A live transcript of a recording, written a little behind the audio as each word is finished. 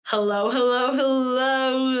Hello, hello,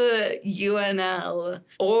 hello, UNL,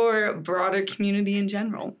 or broader community in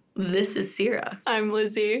general. This is Sierra. I'm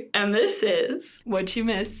Lizzie. And this is What You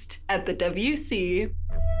Missed at the WC.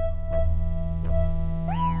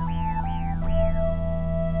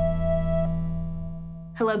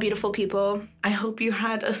 Hello, beautiful people. I hope you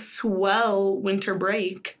had a swell winter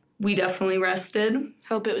break. We definitely rested.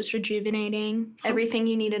 Hope it was rejuvenating. Everything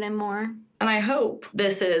you needed and more. And I hope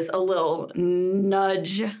this is a little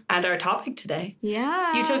nudge at our topic today.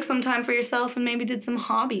 Yeah. You took some time for yourself and maybe did some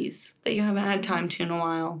hobbies that you haven't had time to in a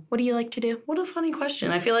while. What do you like to do? What a funny question.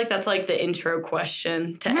 I feel like that's like the intro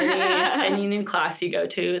question to any new class you go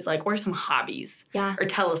to. It's like, what are some hobbies? Yeah. Or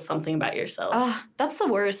tell us something about yourself. Oh, that's the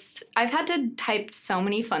worst. I've had to type so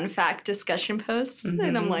many fun fact discussion posts,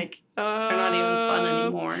 and I'm like, they're not even fun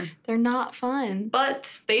anymore. They're not fun.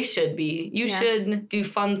 But they should be. You should do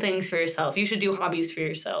fun things for yourself. You should do hobbies for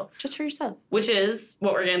yourself. Just for yourself. Which is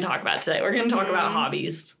what we're going to talk about today. We're going to talk about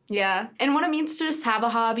hobbies. Yeah. And what it means to just have a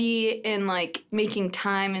hobby and like making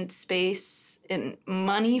time and space and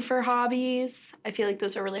money for hobbies. I feel like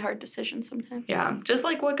those are really hard decisions sometimes. Yeah. Just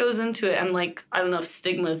like what goes into it. And like, I don't know if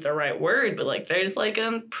stigma is the right word, but like there's like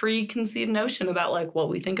a preconceived notion about like what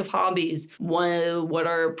we think of hobbies, what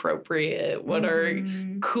are appropriate, what are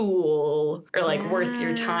cool, or like worth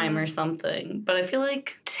your time or something. But I feel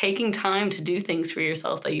like taking time to do things for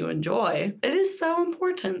yourself that you enjoy, it is so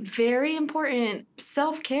important. Very important.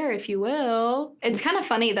 Self-care, if you will. It's kind of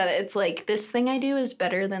funny that it's like, this thing I do is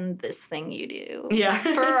better than this thing you do. Yeah.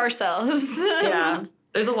 For ourselves. Yeah.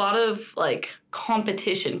 There's a lot of like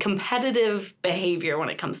competition, competitive behavior when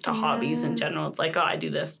it comes to hobbies in general. It's like, oh, I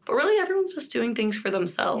do this. But really everyone's just doing things for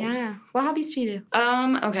themselves. Yeah. What hobbies do you do?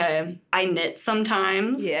 Okay. I knit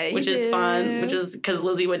sometimes. Yeah, which is fun. Which is because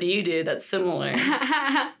Lizzie, what do you do that's similar?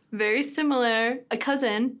 Very similar. A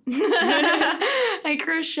cousin. I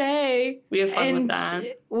crochet. We have fun with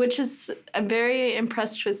that. Which is, I'm very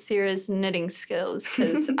impressed with Sierra's knitting skills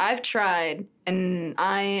because I've tried and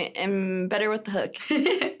I am better with the hook.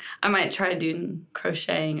 I might try doing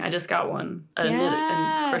crocheting. I just got one, a knit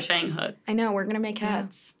and crocheting hook. I know, we're going to make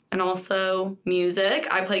hats. And also music.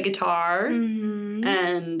 I play guitar.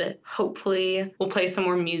 And hopefully we'll play some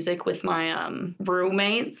more music with my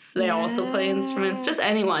roommates. They also play instruments. Just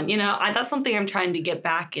anyone, you know. That's something I'm trying to get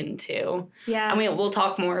back into. Yeah. I mean, we'll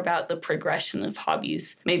talk more about the progression of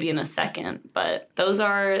hobbies maybe in a second. But those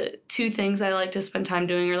are two things I like to spend time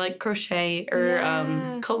doing, or like crochet or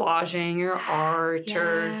collaging or art.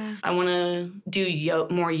 Or I want to do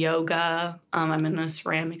more yoga. I'm in a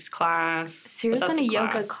ceramics class. Sierra's in a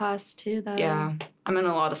yoga class too, though. Yeah. I'm in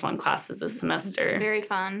a lot of fun classes this semester. Very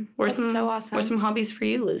fun. That's so awesome. What are some hobbies for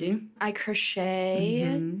you, Lizzie? I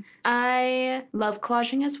crochet. I love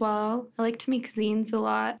collaging as well. I like to make zines a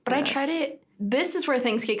lot. But I try to... This is where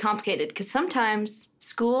things get complicated because sometimes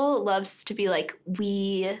school loves to be like,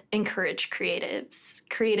 we encourage creatives.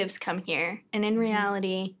 Creatives come here. And in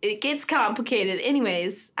reality, it gets complicated.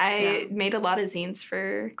 Anyways, I made a lot of zines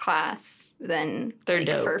for class than They're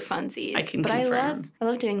dope. For funsies. I can confirm. I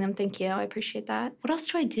love doing them. Thank you. I appreciate that. What else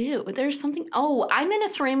do I do? There's something. Oh, I'm in a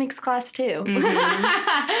ceramics class too.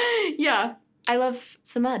 Yeah. I love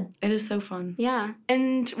some mud. It is so fun. Yeah.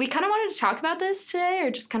 And we kind of wanted to talk about this today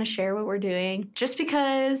or just kind of share what we're doing. Just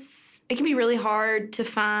because it can be really hard to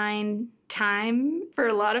find time for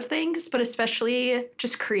a lot of things, but especially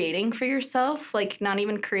just creating for yourself, like not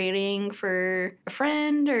even creating for a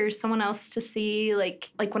friend or someone else to see. Like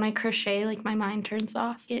when I crochet, like my mind turns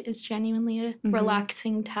off. It is genuinely a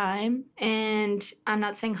relaxing time. And I'm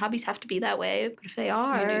not saying hobbies have to be that way, but if they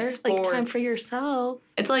are, like time for yourself.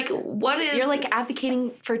 It's like, what is... You're like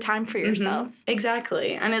advocating for time for yourself.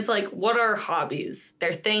 Exactly. And it's like, what are hobbies?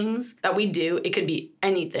 They're things that we do. It could be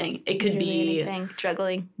anything. It could be... anything.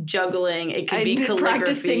 Juggling. It could be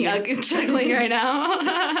calligraphy. Practicing juggling right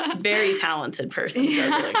now. Very talented person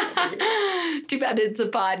juggling. Too bad it's a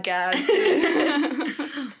podcast.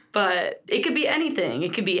 But it could be anything.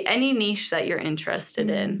 It could be any niche that you're interested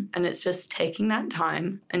in. And it's just taking that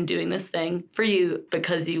time and doing this thing for you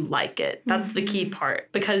because you like it. That's the key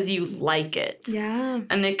part. Because you like it. Yeah.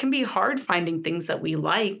 And it can be hard finding things that we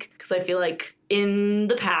like. Because I feel like in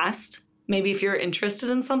the past, maybe if you're interested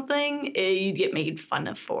in something, you'd get made fun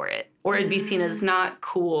of for it. or it'd be seen as not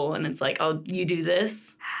cool. And it's like, oh, you do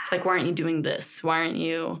this? It's like, why aren't you doing this? Why aren't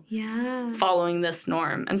you following this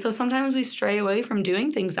norm? And so sometimes we stray away from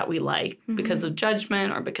doing things that we like because of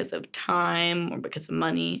judgment or because of time or because of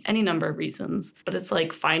money, any number of reasons. But it's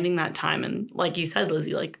like finding that time and, like you said,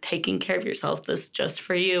 Lizzie, like taking care of yourself, this just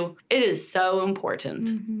for you. It is so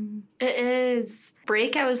important. It is.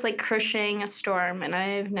 Break, I was like crocheting a storm, and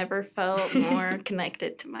I've never felt more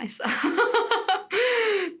connected to myself.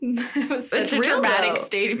 It was such a dramatic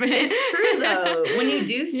statement. It's true, though. When you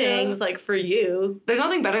do things like for you, there's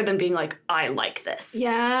nothing better than being like, I like this.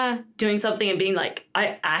 Yeah. Doing something and being like,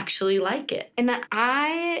 I actually like it. And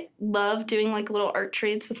I love doing like little art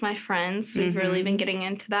trades with my friends. We've really been getting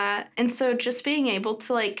into that. And so just being able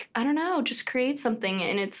to like, I don't know, just create something,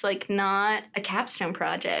 and it's like not a capstone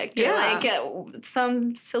project or like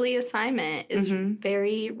some silly assignment is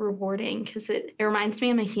very rewarding because it reminds me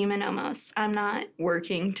I'm a human almost. I'm not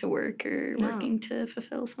working to work or working to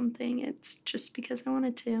fulfill something. It's just because I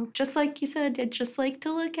wanted to. Just like you said, I just like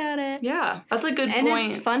to look at it. Yeah, that's a good point.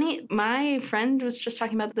 And it's funny. My friend was just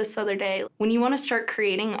talking about this the other day. When you want to start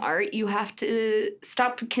creating art, you have to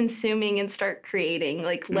stop consuming and start creating,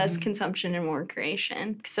 like less consumption and more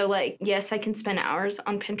creation. So like, yes, I can spend hours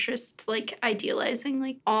on Pinterest, like idealizing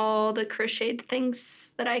like all the crocheted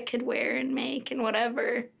things that I could wear and make and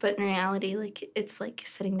whatever. But in reality, like it's like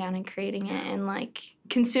sitting down and creating it and like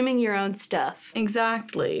consuming your own stuff.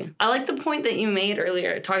 Exactly. I like the point that you made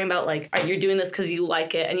earlier, talking about like, all right, you're doing this because you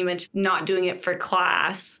like it, and you mentioned not doing it for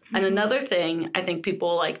class. And another thing, I think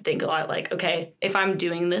people like think a lot like, okay, if I'm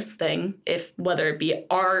doing this thing, if whether it be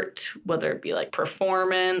art, whether it be like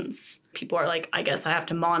performance, people are like, I guess I have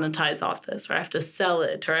to monetize off this, or I have to sell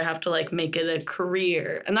it, or I have to like make it a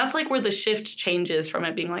career. And that's like where the shift changes from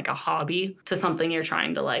it being like a hobby to something you're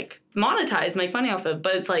trying to like monetize, make money off of.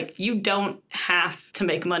 But it's like, you don't have to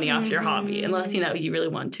make money off your hobby unless, you know, you really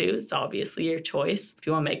want to. It's obviously your choice. If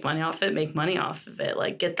you want to make money off it, make money off of it.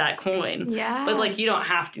 Like, get that coin. Yeah. But it's like, you don't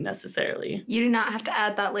have to necessarily. You do not have to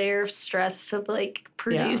add that layer of stress of like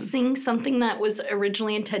producing something that was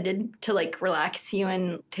originally intended to like relax you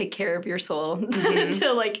and take care of your soul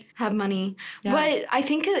to like have money. Yeah. But I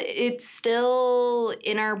think it's still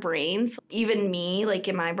in our brains. Even me, like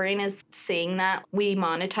in my brain, is seeing that we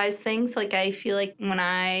monetize things. Like I feel like when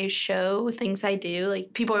I show things I do,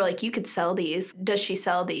 like people are like, you could sell these. Does she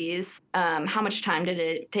sell these? How much time did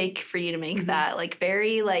it take for you to make that? Like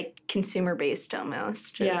very like consumer based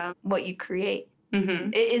almost. Yeah. What you create.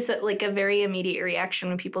 It is like a very immediate reaction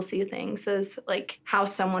when people see things as like how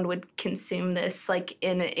someone would consume this like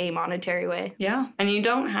in a monetary way. Yeah. And you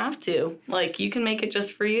don't have to. Like you can make it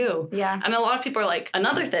just for you. Yeah. And a lot of people are like,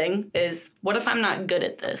 another thing is, what if I'm not good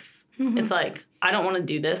at this? It's like, I don't want to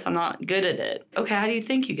do this. I'm not good at it. Okay, how do you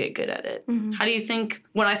think you get good at it? How do you think,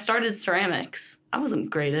 when I started ceramics, I wasn't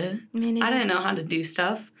great at it. I didn't know how to do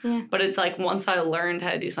stuff. Yeah. But it's like once I learned how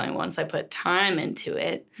to do something, once I put time into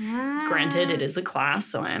it, granted, it is a class,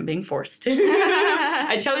 so I am being forced to.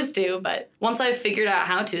 I chose to, but once I figured out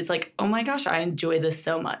how to, it's like, oh my gosh, I enjoy this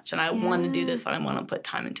so much. And I want to do this, and I want to put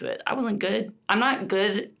time into it. I wasn't good. I'm not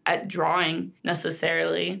good at drawing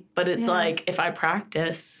necessarily, but it's like, if I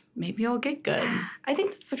practice, maybe I'll get good. I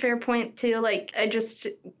think that's a fair point, too. Like, I just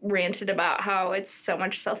ranted about how it's so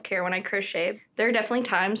much self-care when I crochet. There are definitely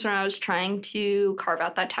times when I was trying to carve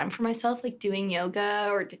out that time for myself, like doing yoga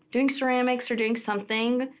or doing ceramics or doing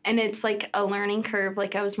something. And it's like a learning curve.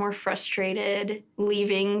 Like, I was more frustrated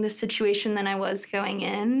leaving the situation than I was going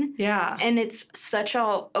in. Yeah. And it's such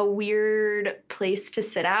a weird place to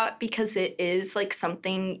sit out because it is like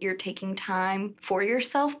something you're taking time for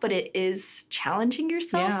yourself, but it is challenging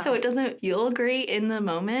yourself. So it doesn't feel great in the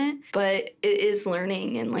moment, but it is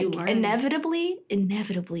learning. And like inevitably,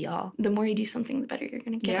 y'all, the more you do something, the better you're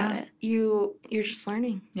going to get at it. You're just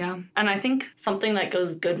learning. Yeah. And I think something that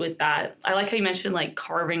goes good with that, I like how you mentioned like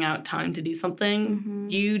carving out time to do something.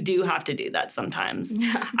 You do have to do that sometimes.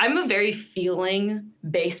 Yeah. I'm a very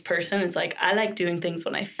feeling-based person. It's like, I like doing things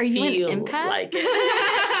when I feel like it.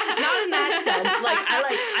 Not in that sense. Like,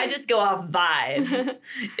 I just go off vibes.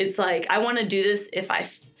 It's like, I want to do this if I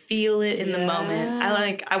feel it in the moment.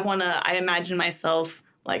 I imagine myself,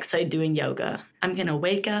 like, say, doing yoga. I'm going to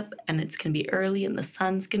wake up, and it's going to be early, and the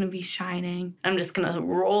sun's going to be shining. I'm just going to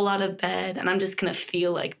roll out of bed, and I'm just going to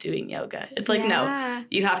feel like doing yoga. It's like, no,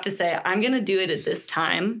 you have to say, I'm going to do it at this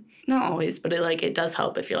time. Not always, but it does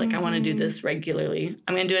help if you're like, I want to do this regularly.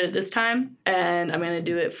 I'm going to do it at this time, and I'm going to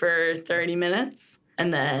do it for 30 minutes.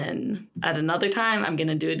 And then at another time, I'm going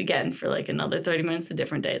to do it again for like another 30 minutes a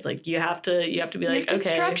different day. It's like you have to be like, okay. You have to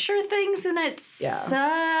structure things, and it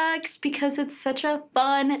sucks because it's such a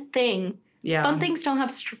fun thing. Yeah. Fun things don't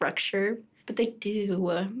have structure, but they do.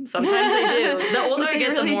 Sometimes they do. The older But I they get,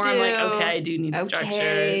 the really more I'm like, do. okay, I do need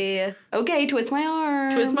structure. Okay, twist my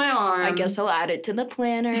arm. Twist my arm. I guess I'll add it to the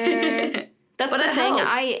planner. That's But the it thing. helps.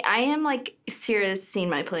 I am like serious seeing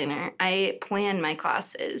my planner. I plan my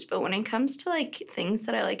classes, but when it comes to like things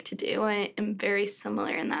that I like to do, I am very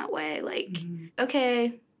similar in that way. Like, Mhm.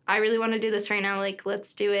 okay, I really want to do this right now. Like,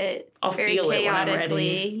 let's do it. I'll very feel it when I'm chaotically.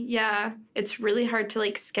 ready. Yeah. It's really hard to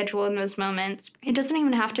like schedule in those moments. It doesn't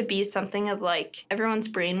even have to be something of like everyone's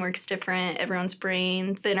brain works different. Everyone's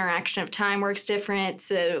brain, the interaction of time works different.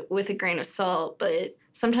 So with a grain of salt. But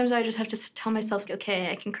sometimes I just have to tell myself,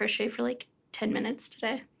 okay, I can crochet for like 10 minutes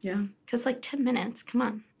today. Yeah. Because, like, 10 minutes, come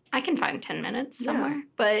on. I can find 10 minutes Yeah. somewhere.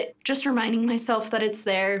 But just reminding myself that it's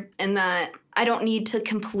there and that I don't need to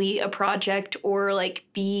complete a project or, like,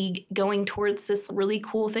 be going towards this really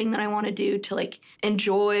cool thing that I want to do to, like,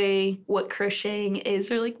 enjoy what crocheting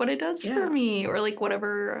is or, like, what it does Yeah. for me or, like,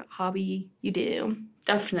 whatever hobby you do.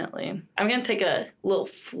 Definitely. I'm going to take a little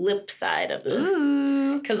flip side of this.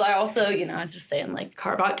 Ooh. Because I also, I was just saying, like,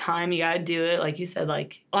 carve out time. You got to do it. Like you said,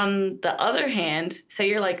 like, on the other hand, say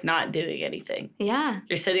you're, like, not doing anything. Yeah.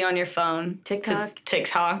 You're sitting on your phone. 'Cause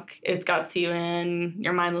TikTok, it's got you in.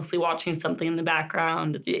 You're mindlessly watching something in the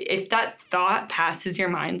background. If that thought passes your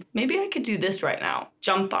mind, maybe I could do this right now.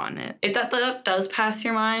 Jump on it. If that thought does pass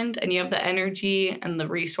your mind and you have the energy and the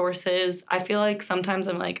resources, I feel like sometimes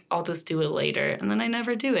I'm like, I'll just do it later. And then I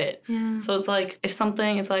never do it. Yeah. So it's like, if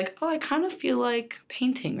something is like, oh, I kind of feel like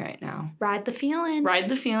painting right now. Ride the feeling. Ride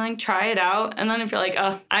the feeling, try it out. And then if you're like,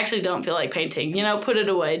 oh, I actually don't feel like painting, put it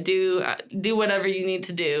away. Do whatever you need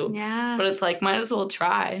to do. Yeah. But it's like, might as well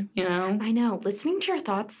try, I know. Listening to your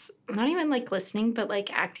thoughts, not even like listening, but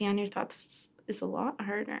like acting on your thoughts is a lot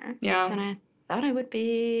harder Yeah. than I thought it would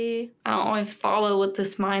be. I don't always follow what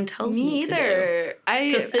this mind tells me to do. either.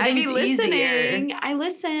 I 'Cause be sitting's listening. easier. I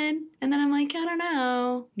listen, and then I'm like, I don't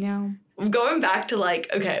know. Yeah. Going back to like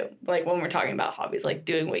when we're talking about hobbies, like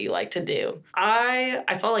doing what you like to do. I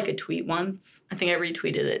saw like a tweet once. I think I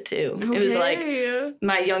retweeted it too. It was like,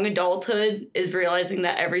 my young adulthood is realizing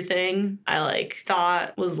that everything I like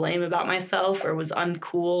thought was lame about myself or was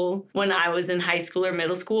uncool when I was in high school or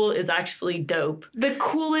middle school is actually dope. The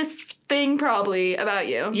coolest thing probably about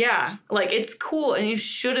you. Yeah, like it's cool and you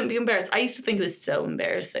shouldn't be embarrassed. I used to think it was so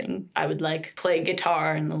embarrassing. I would like play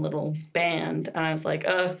guitar in a little band and I was like,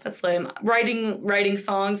 that's lame. Writing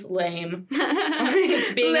songs, lame.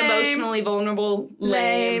 Being Lame. emotionally vulnerable,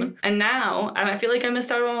 lame. And I feel like I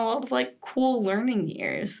missed out on a lot of like cool learning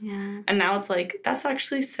years. Yeah. And now it's like, that's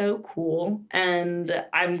actually so cool. And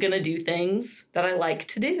I'm going to do things that I like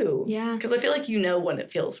to do. Yeah. Because I feel like when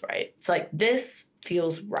it feels right. It's like, this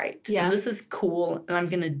feels right. Yeah. And this is cool. And I'm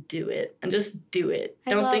going to do it. And just do it. I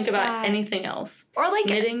Don't think love about that. anything else. Or like,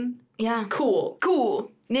 Knitting, yeah. cool.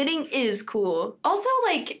 Cool. Knitting is cool. Also,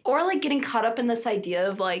 getting caught up in this idea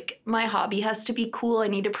of, like, my hobby has to be cool. I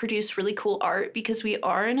need to produce really cool art because we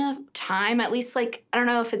are in a time, at least, like, I don't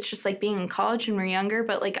know if it's just, like, being in college when we're younger,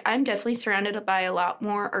 but, like, I'm definitely surrounded by a lot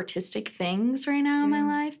more artistic things right now in my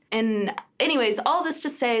life. And anyways, all this to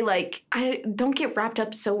say, like, I don't get wrapped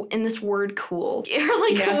up so in this word cool.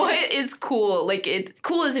 What is cool? Like,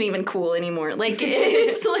 cool isn't even cool anymore. Like,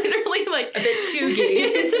 it's literally, like... A bit chuggy.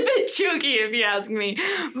 It's a bit chuggy, if you ask me.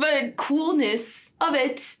 But coolness of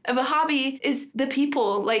a hobby, is the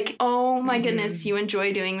people. Like, oh my goodness, you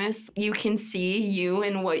enjoy doing this. You can see you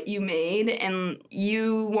and what you made, and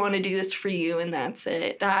you want to do this for you, and that's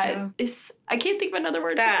it. That is... I can't think of another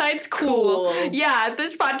word besides cool. Yeah,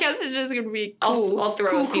 this podcast is just going to be cool. I'll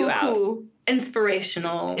throw a few out. Cool.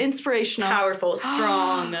 Inspirational. Powerful. Powerful.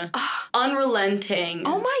 Strong. Unrelenting.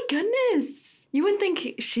 Oh my goodness. You would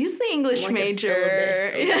think she's the English Like a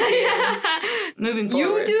major. syllabus over here. Moving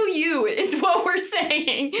forward. You do you is what we're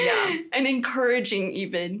saying. Yeah. And encouraging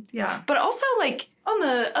even. Yeah. But also, like, on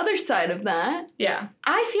the other side of that, Yeah.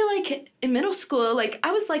 I feel like in middle school, like,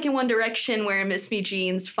 I was like in One Direction wearing Miss Me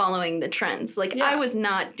jeans following the trends. Like, I was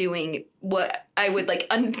not doing what I would, like,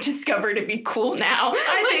 undiscover to be cool now.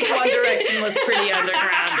 I think One Direction was pretty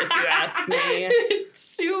underground, if you ask me.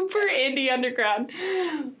 Super indie underground.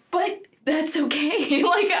 But that's okay.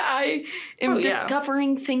 Like, I am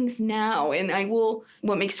discovering things now, and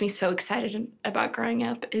what makes me so excited about growing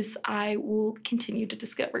up is I will continue to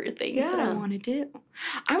discover things that I want to do.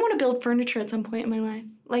 I want to build furniture at some point in my life.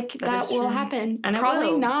 Like, that will happen. And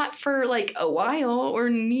probably not for, like, a while or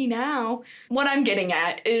me now. What I'm getting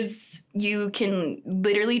at is you can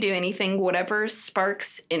literally do anything, whatever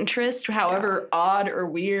sparks interest, however odd or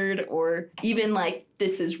weird or even, like,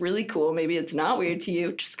 this is really cool. Maybe it's not weird to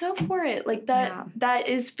you. Just go for it. Like, that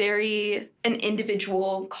is very an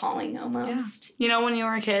individual calling almost. Yeah. You know, when you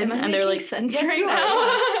were a kid and they're like, sense yes, right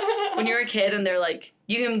now? When you're a kid and they're like,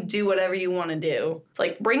 you can do whatever you want to do. It's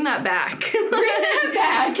like, bring that back. Bring that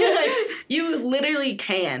back. Like, you literally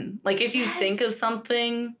can. Like, if you think of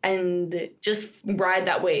something and just ride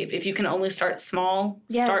that wave. If you can only start small,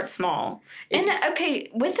 start small. Okay,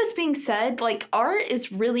 with this being said, like, art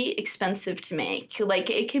is really expensive to make. Like,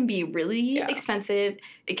 it can be really expensive.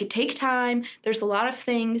 It could take time. There's a lot of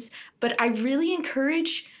things. But I really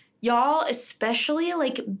encourage y'all, especially,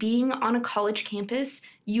 like, being on a college campus,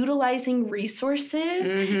 utilizing resources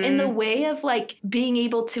in the way of, like, being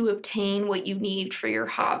able to obtain what you need for your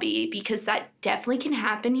hobby, because that definitely can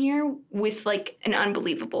happen here with, like, an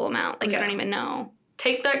unbelievable amount. Like, I don't even know.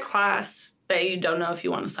 Take that class that you don't know if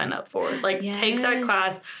you want to sign up for. Like, take that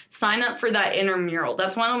class, sign up for that intramural.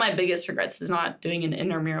 That's one of my biggest regrets, is not doing an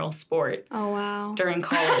intramural sport. Oh, wow. During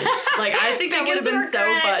college. Like, I think that would have been so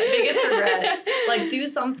fun. Biggest regret. Like, do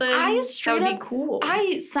something that would be cool.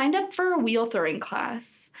 I signed up for a wheel throwing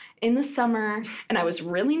class in the summer, and I was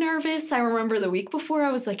really nervous. I remember the week before,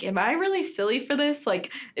 I was like, am I really silly for this?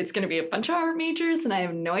 Like, it's going to be a bunch of art majors, and I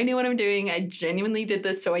have no idea what I'm doing. I genuinely did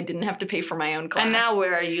this so I didn't have to pay for my own class. And now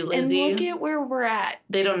where are you, Lizzie? And look at where we're at.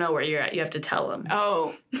 They don't know where you're at. You have to tell them.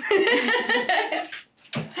 Oh.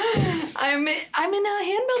 I'm in a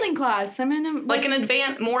hand building class. I'm in a like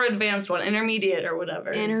an more advanced one, intermediate or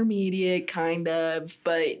whatever. Intermediate, kind of,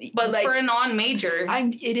 but like, for a non-major.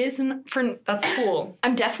 It isn't for. That's cool.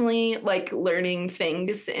 I'm definitely, like, learning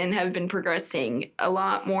things and have been progressing a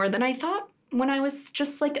lot more than I thought when I was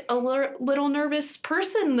just, like, a little nervous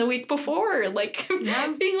person the week before. Like,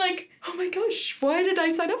 being like, oh my gosh, why did I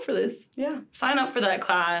sign up for this? Yeah, sign up for that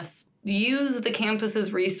class. Use the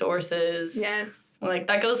campus's resources. Yes. Like,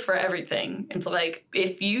 that goes for everything. It's like,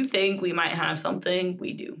 if you think we might have something,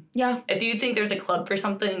 we do. Yeah. If you think there's a club for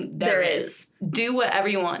something, there is. Do whatever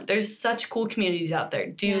you want. There's such cool communities out there.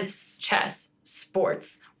 Do chess,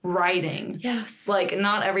 sports, writing. Yes. Like,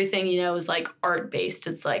 not everything, you know, is, like, art-based.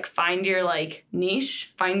 It's, like, find your, like,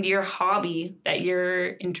 niche. Find your hobby that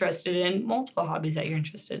you're interested in. Multiple hobbies that you're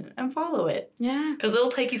interested in. And follow it. Yeah. Because it'll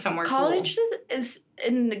take you somewhere College is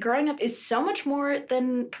and growing up is so much more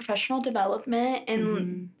than professional development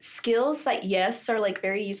and skills that, yes, are, like,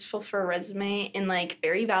 very useful for a resume and, like,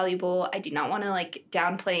 very valuable. I do not want to, like,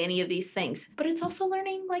 downplay any of these things. But it's also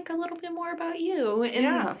learning, like, a little bit more about you.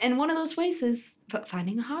 And one of those ways is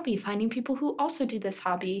finding a hobby, finding people who also do this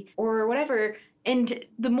hobby or whatever. And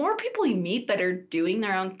the more people you meet that are doing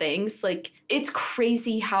their own things, like, it's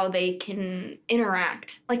crazy how they can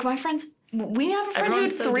interact. Like, my friends... We have a friend who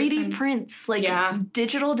had 3D prints, like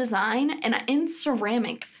digital design, and in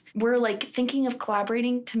ceramics. We're, like, thinking of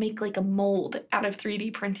collaborating to make, like, a mold out of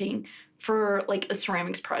 3D printing for, like, a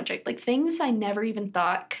ceramics project. Like, things I never even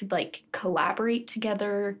thought could, like, collaborate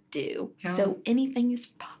together do. Yeah. So anything is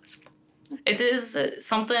possible. It is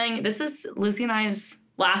something, this is Lizzie and I's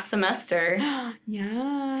last semester.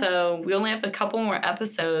 Yeah. So we only have a couple more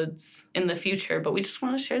episodes in the future, but we just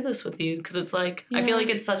want to share this with you because it's like, I feel like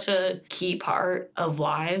it's such a key part of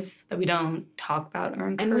lives that we don't talk about or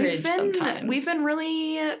encourage sometimes. We've been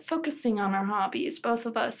really focusing on our hobbies, both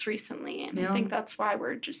of us, recently. And I think that's why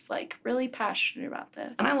we're just, like, really passionate about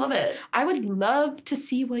this. And I love it. I would love to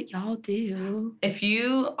see what y'all do. If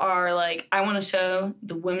you are like, I want to show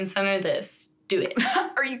the Women's Center this, do it.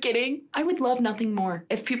 Are you kidding? I would love nothing more.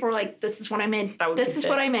 If people were like, this is what I made. This is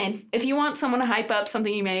what I made. If you want someone to hype up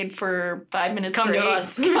something you made for 5 minutes come straight, to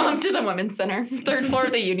us. Come to the Women's Center, 3rd floor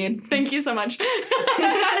of the Union. Thank you so much.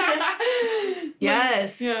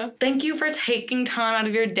 Yes. Yeah. Thank you for taking time out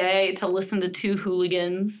of your day to listen to two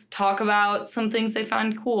hooligans talk about some things they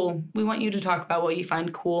find cool. We want you to talk about what you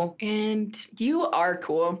find cool. And you are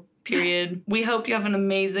cool. Period. We hope you have an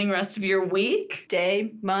amazing rest of your week.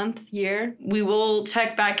 Day, month, year. We will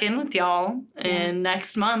check back in with y'all in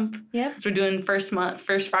next month. Yep. We're doing first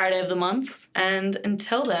Friday of the month. And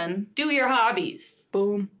until then, do your hobbies.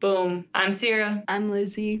 Boom. Boom. I'm Sierra. I'm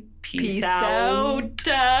Lizzie. Peace out.